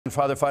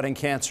Father fighting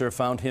cancer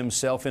found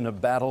himself in a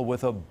battle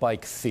with a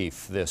bike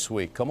thief this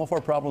week. Como 4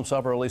 problem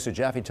solver Elisa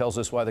Jaffe tells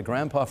us why the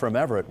grandpa from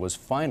Everett was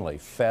finally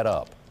fed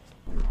up.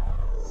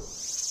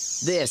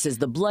 This is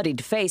the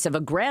bloodied face of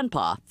a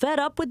grandpa fed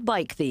up with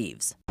bike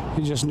thieves.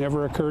 It just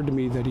never occurred to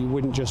me that he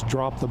wouldn't just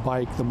drop the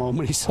bike the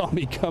moment he saw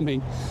me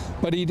coming,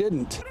 but he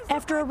didn't.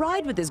 After a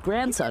ride with his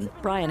grandson,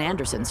 Brian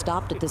Anderson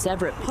stopped at this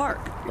Everett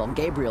park. While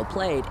Gabriel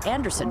played,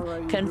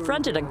 Anderson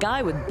confronted a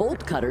guy with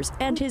bolt cutters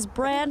and his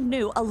brand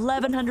new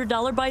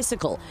 $1,100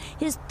 bicycle,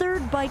 his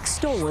third bike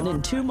stolen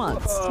in 2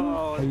 months.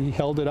 He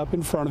held it up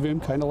in front of him,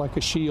 kind of like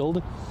a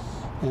shield,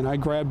 and I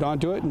grabbed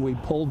onto it and we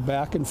pulled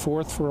back and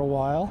forth for a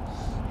while,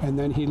 and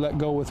then he let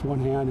go with one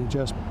hand and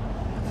just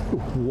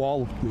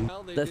walloped me.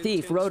 The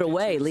thief rode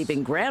away,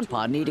 leaving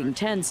Grandpa needing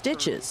 10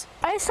 stitches.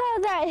 I saw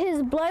that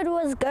his blood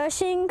was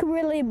gushing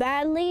really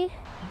badly.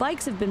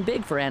 Bikes have been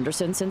big for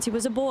Anderson since he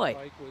was a boy.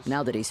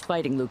 Now that he's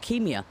fighting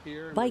leukemia,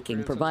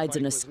 biking provides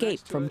an escape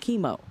from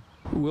chemo.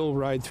 We'll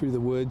ride through the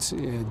woods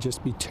and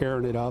just be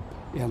tearing it up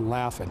and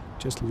laughing,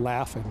 just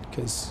laughing,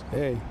 because,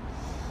 hey,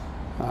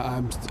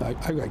 I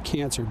got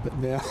cancer, but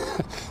man,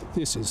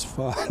 this is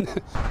fun.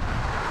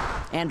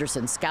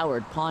 Anderson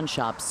scoured pawn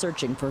shops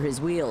searching for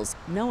his wheels,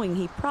 knowing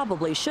he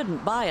probably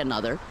shouldn't buy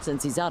another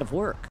since he's out of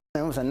work.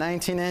 It was a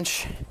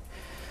 19-inch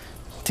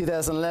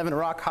 2011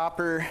 rock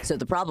hopper. So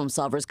the problem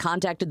solvers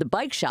contacted the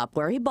bike shop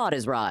where he bought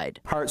his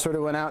ride. Heart sort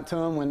of went out to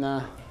him when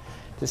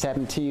this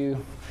happened to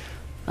you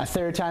a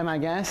third time, I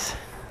guess.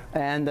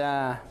 And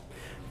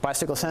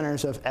Bicycle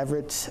Centers of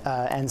Everett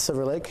and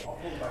Silver Lake,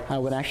 I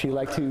would actually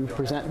like to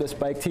present this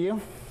bike to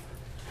you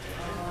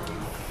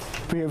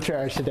free of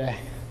charge today.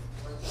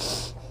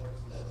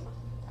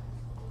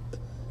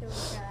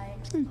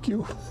 Thank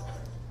you.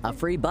 A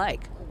free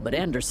bike, but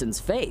Anderson's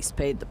face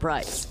paid the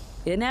price.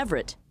 In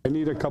Everett, I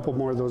need a couple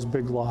more of those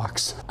big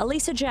locks.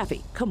 Elisa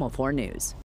Jaffe, Como 4 News.